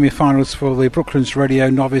the semi-finals for the Brooklands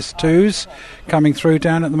Radio Novice 2s coming through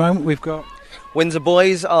down at the moment. We've got... Windsor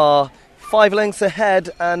boys are 5 lengths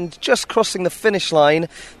ahead and just crossing the finish line,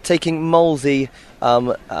 taking Molesey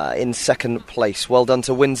in second place. Well done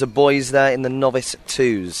to Windsor boys there in the Novice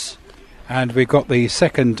 2s. And we've got the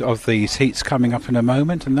second of these heats coming up in a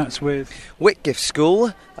moment, and that's with Whitgift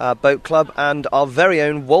School Boat Club and our very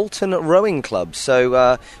own Walton Rowing Club.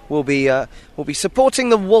 So we'll be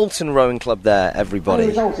supporting the Walton Rowing Club there, everybody. The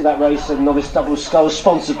result of that race, the Novice Double Sculls,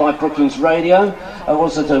 sponsored by Brooklands Radio,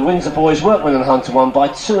 was that the Windsor boys, Workman and Hunter, won by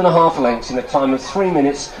 2.5 lengths in a time of 3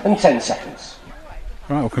 minutes and 10 seconds.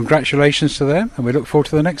 Right, well, congratulations to them, and we look forward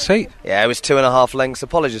to the next heat. Yeah, it was 2.5 lengths.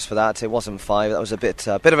 Apologies for that. It wasn't 5. That was a bit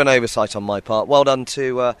of an oversight on my part. Well done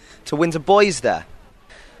to Windsor boys there.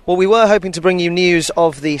 Well, we were hoping to bring you news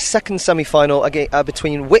of the second semi-final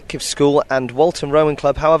between Whitgift School and Walton Rowing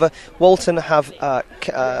Club. However, Walton have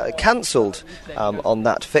cancelled on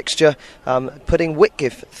that fixture, putting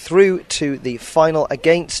Whitgift through to the final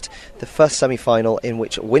against the first semi-final in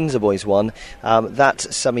which Windsor boys won.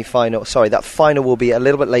 That final will be a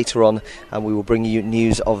little bit later on, and we will bring you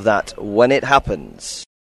news of that when it happens.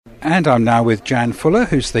 And I'm now with Jan Fuller,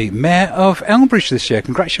 who's the Mayor of Elmbridge this year.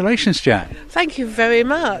 Congratulations, Jan. Thank you very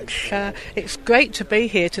much. It's great to be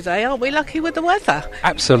here today. Aren't we lucky with the weather?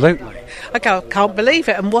 Absolutely. I can't believe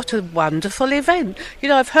it, and what a wonderful event. You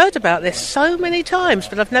know, I've heard about this so many times,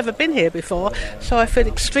 but I've never been here before, so I feel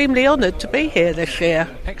extremely honoured to be here this year.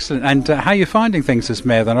 Excellent. And how are you finding things as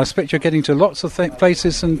Mayor then? I expect you're getting to lots of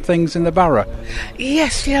places and things in the borough.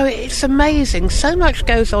 Yes, you know, it's amazing. So much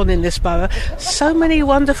goes on in this borough. So many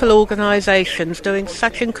wonderful organisations doing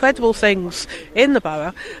such incredible things in the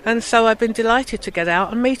borough, and so I've been delighted to get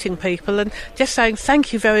out and meeting people and just saying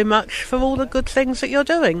thank you very much for all the good things that you're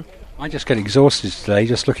doing. I just get exhausted today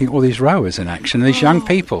just looking at all these rowers in action, these young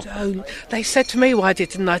people. Don't. They said to me, why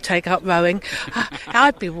didn't I take up rowing?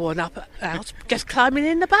 I'd be worn out just climbing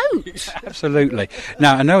in the boat. Absolutely.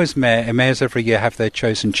 Now, I know as Mayor, mayors every year have their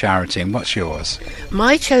chosen charity, and what's yours?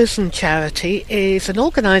 My chosen charity is an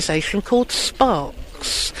organisation called Spark.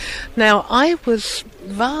 Sparks. Now, I was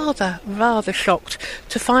rather shocked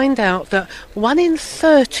to find out that 1 in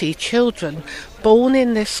 30 children born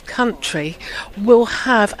in this country will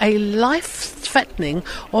have a life-threatening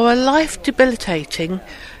or a life-debilitating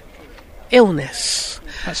illness.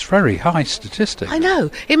 That's very high statistic. I know.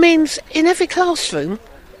 It means in every classroom,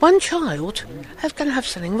 one child is going to have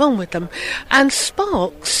something wrong with them. And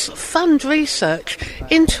Sparks fund research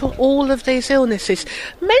into all of these illnesses.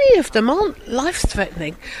 Many of them aren't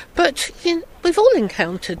life-threatening, but we've all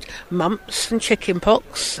encountered mumps and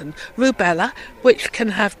chickenpox and rubella, which can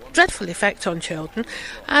have dreadful effect on children.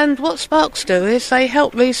 And what Sparks do is they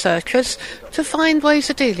help researchers to find ways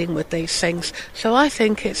of dealing with these things. So I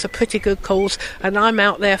think it's a pretty good cause, and I'm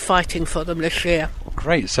out there fighting for them this year.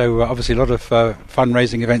 Great, so obviously a lot of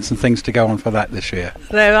fundraising events and things to go on for that this year.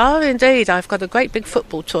 There are indeed. I've got a great big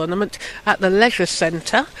football tournament at the Leisure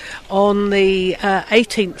Centre on the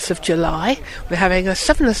 18th of July. We're having a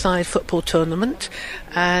 7-a-side football tournament,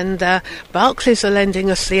 and Barclays are lending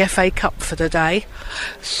us the FA Cup for the day.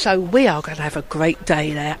 So we are going to have a great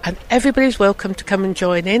day there, and everybody's welcome to come and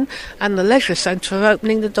join in. And the Leisure Centre are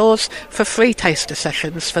opening the doors for free taster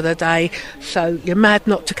sessions for the day, so you're mad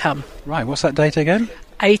not to come. Right, what's that date again?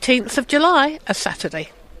 18th of July, a Saturday.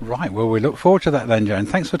 Right, well, we look forward to that then, Joan.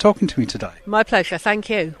 Thanks for talking to me today. My pleasure, thank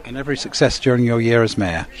you. And every success during your year as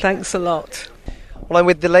Mayor. Thanks a lot. Well, I'm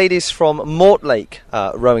with the ladies from Mortlake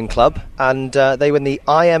Rowing Club, and they were in the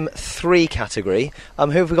IM3 category. Who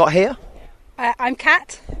have we got here? I'm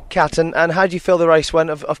Kat. Kat, and how do you feel the race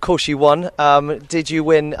went? Of course you won. Did you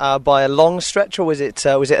win by a long stretch, or was it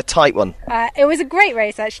a tight one? It was a great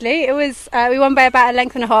race, actually. It was we won by about a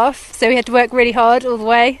length and a half, so we had to work really hard all the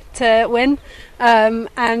way to win.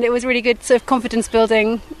 And it was a really good sort of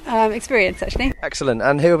confidence-building experience, actually. Excellent.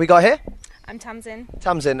 And who have we got here? I'm Tamsin.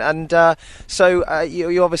 Tamsin, and so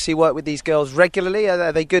you obviously work with these girls regularly.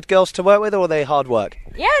 Are they good girls to work with, or are they hard work?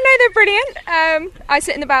 Yeah, no, they're brilliant. I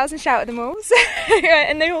sit in the bows and shout at them all, so,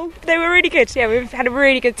 and they were really good. Yeah, we've had a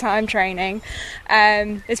really good time training.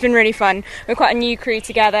 It's been really fun. We're quite a new crew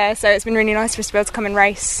together, so it's been really nice for us to be able to come and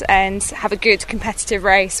race and have a good competitive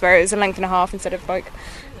race where it was a length and a half instead of like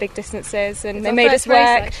big distances, and they made us work.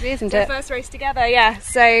 Actually, isn't it? Our first race together, yeah.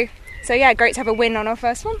 So yeah, great to have a win on our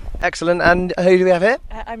first one. Excellent. And who do we have here?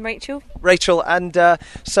 I'm Rachel. Rachel, and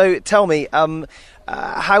so tell me, how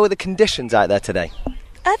are the conditions out there today?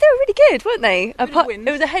 They were really good, weren't they?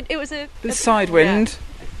 It was a side wind,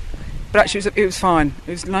 but actually it was fine.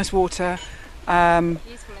 It was nice water. Useful and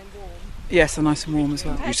warm. Yes, and nice and warm as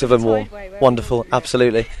well. Useful and warm. Wonderful,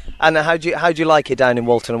 absolutely. And how do you like it down in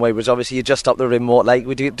Walton and Weybridge? Obviously, you're just up the river in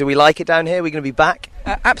Mortlake. Do we like it down here? Are we going to be back?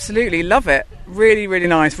 Absolutely, love it. Really, really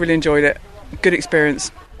nice. Really enjoyed it. Good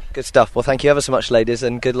experience. Good stuff. Well, thank you ever so much, ladies,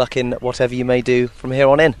 and good luck in whatever you may do from here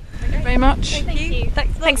on in. Thank you very much. Thank you.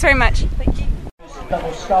 Thanks very much. Thank you.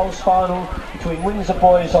 Double sculls final between Windsor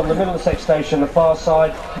Boys on the Middlesex station, the far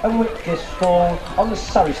side, and Whitgift School on the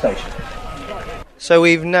Surrey station. So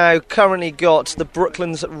we've now currently got the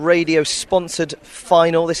Brooklands Radio sponsored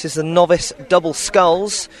final. This is the novice double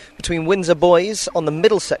sculls between Windsor Boys on the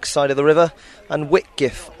Middlesex side of the river and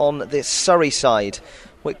Whitgift on the Surrey side.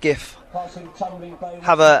 Whitgift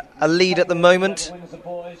have a lead at the moment.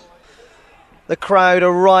 The crowd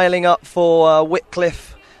are riling up for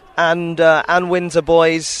Whitcliffe and Windsor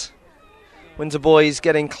Boys. Windsor Boys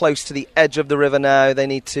getting close to the edge of the river now. They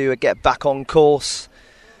need to get back on course.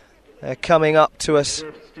 They're coming up to us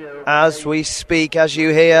as we speak, as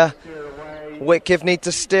you hear. Whitgift need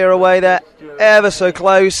to steer away. They're ever so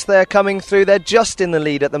close. They're coming through. They're just in the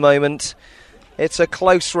lead at the moment. It's a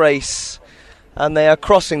close race, and they are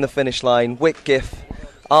crossing the finish line. Whitgift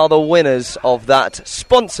are the winners of that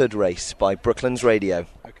sponsored race by Brooklands Radio.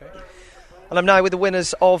 Okay. And I'm now with the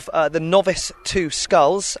winners of the Novice 2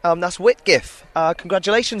 Sculls. That's Whitgift.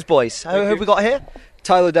 Congratulations, boys. Who have we got here?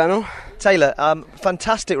 Tyler Dannell. Taylor,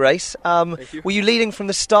 fantastic race. Were you leading from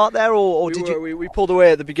the start there, or did you? We pulled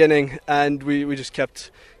away at the beginning, and we just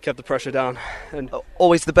kept the pressure down. And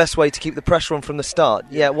always the best way to keep the pressure on from the start.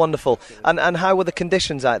 Yeah, wonderful. And how were the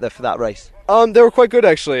conditions out there for that race? They were quite good,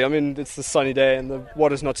 actually. I mean, it's a sunny day, and the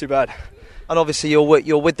water's not too bad. And obviously you're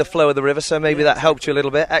with the flow of the river, so maybe that helped you a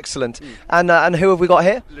little bit. Excellent. And who have we got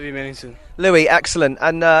here? Louis Millington. Louis, excellent.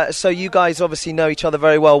 And so you guys obviously know each other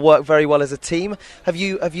very well, work very well as a team. Have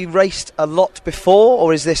you raced a lot before,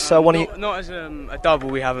 or is this one of you? Not as a double,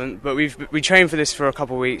 we haven't, but we trained for this for a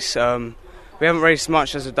couple of weeks. We haven't raced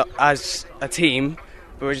much as a team,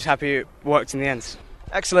 but we're just happy it worked in the end.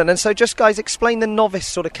 Excellent. And so just, guys, explain the novice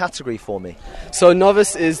sort of category for me. So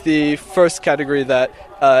novice is the first category that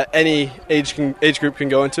any age group can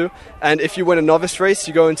go into. And if you win a novice race,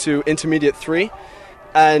 you go into intermediate 3.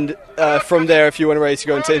 and from there, if you win a race, you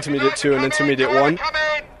go into Intermediate 2 and Intermediate 1.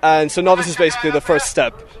 And so Novice is basically the first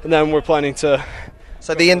step, and then we're planning to...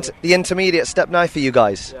 So the intermediate step now for you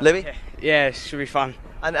guys. Louis? Yeah, it should be fun.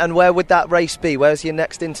 And where would that race be? Where's your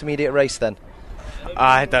next intermediate race then?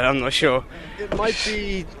 I'm not sure.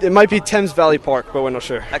 It might be Thames Valley Park, but we're not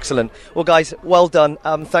sure. Excellent. Well, guys, well done.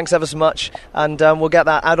 Thanks ever so much, and we'll get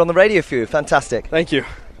that out on the radio for you. Fantastic. Thank you.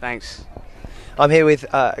 Thanks. I'm here with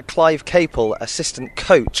Clive Capel, assistant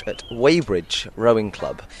coach at Weybridge Rowing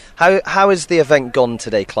Club. How has the event gone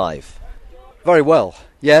today, Clive? Very well.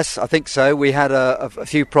 Yes, I think so. We had a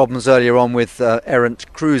few problems earlier on with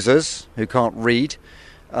errant cruisers who can't read.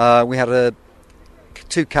 We had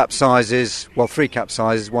 3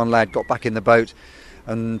 capsizes. One lad got back in the boat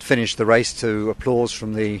and finished the race to applause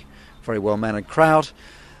from the very well-mannered crowd.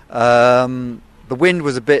 The wind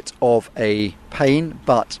was a bit of a pain,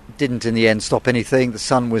 but didn't in the end stop anything. The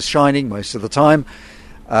sun was shining most of the time,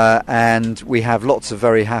 and we have lots of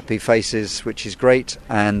very happy faces, which is great,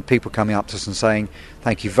 and people coming up to us and saying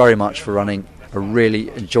thank you very much for running a really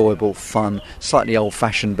enjoyable, fun, slightly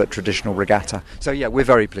old-fashioned but traditional regatta. So yeah, we're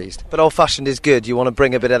very pleased. But old-fashioned is good. You want to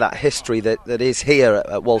bring a bit of that history that is here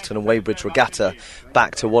at Walton and Weybridge Regatta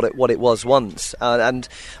back to what it was once. And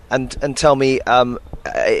tell me,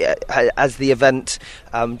 as the event,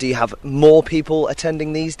 do you have more people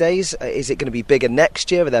attending these days? Is it going to be bigger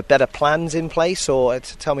next year? Are there better plans in place? Or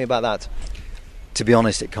tell me about that. To be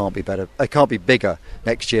honest, it can't be better. It can't be bigger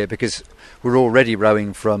next year because we're already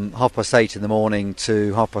rowing from 8:30 in the morning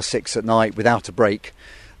to 6:30 at night without a break.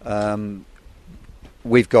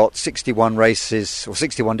 We've got 61 races or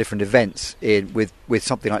 61 different events with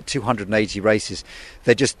something like 280 races.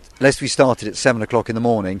 They're just, unless we started at 7 o'clock in the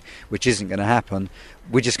morning, which isn't going to happen,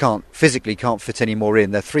 we just physically can't fit any more in.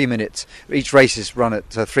 They're 3 minutes. Each race is run at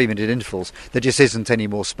 3-minute intervals. There just isn't any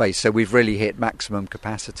more space. So we've really hit maximum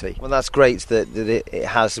capacity. Well, that's great that it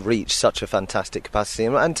has reached such a fantastic capacity.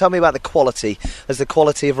 And tell me about the quality. Has the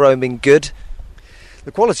quality of rowing been good?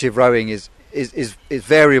 The quality of rowing is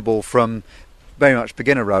variable from very much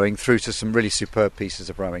beginner rowing through to some really superb pieces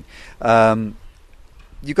of rowing.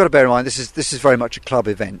 You've got to bear in mind this is very much a club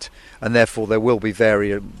event, and therefore there will be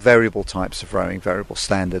variable types of rowing, variable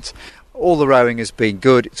standards. All the rowing has been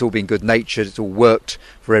good. It's all been good natured. It's all worked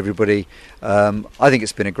for everybody. I think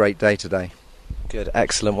it's been a great day today. Good,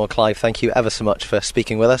 excellent. Well, Clive, thank you ever so much for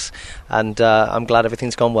speaking with us, and I'm glad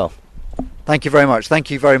everything's gone well. Thank you very much.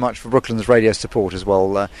 Thank you very much for Brooklands Radio support as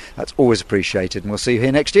well. That's always appreciated, and we'll see you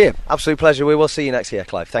here next year. Absolute pleasure. We will see you next year,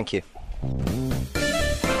 Clive. Thank you.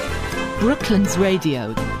 Brooklands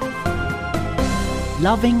Radio.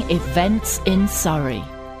 Loving events in Surrey.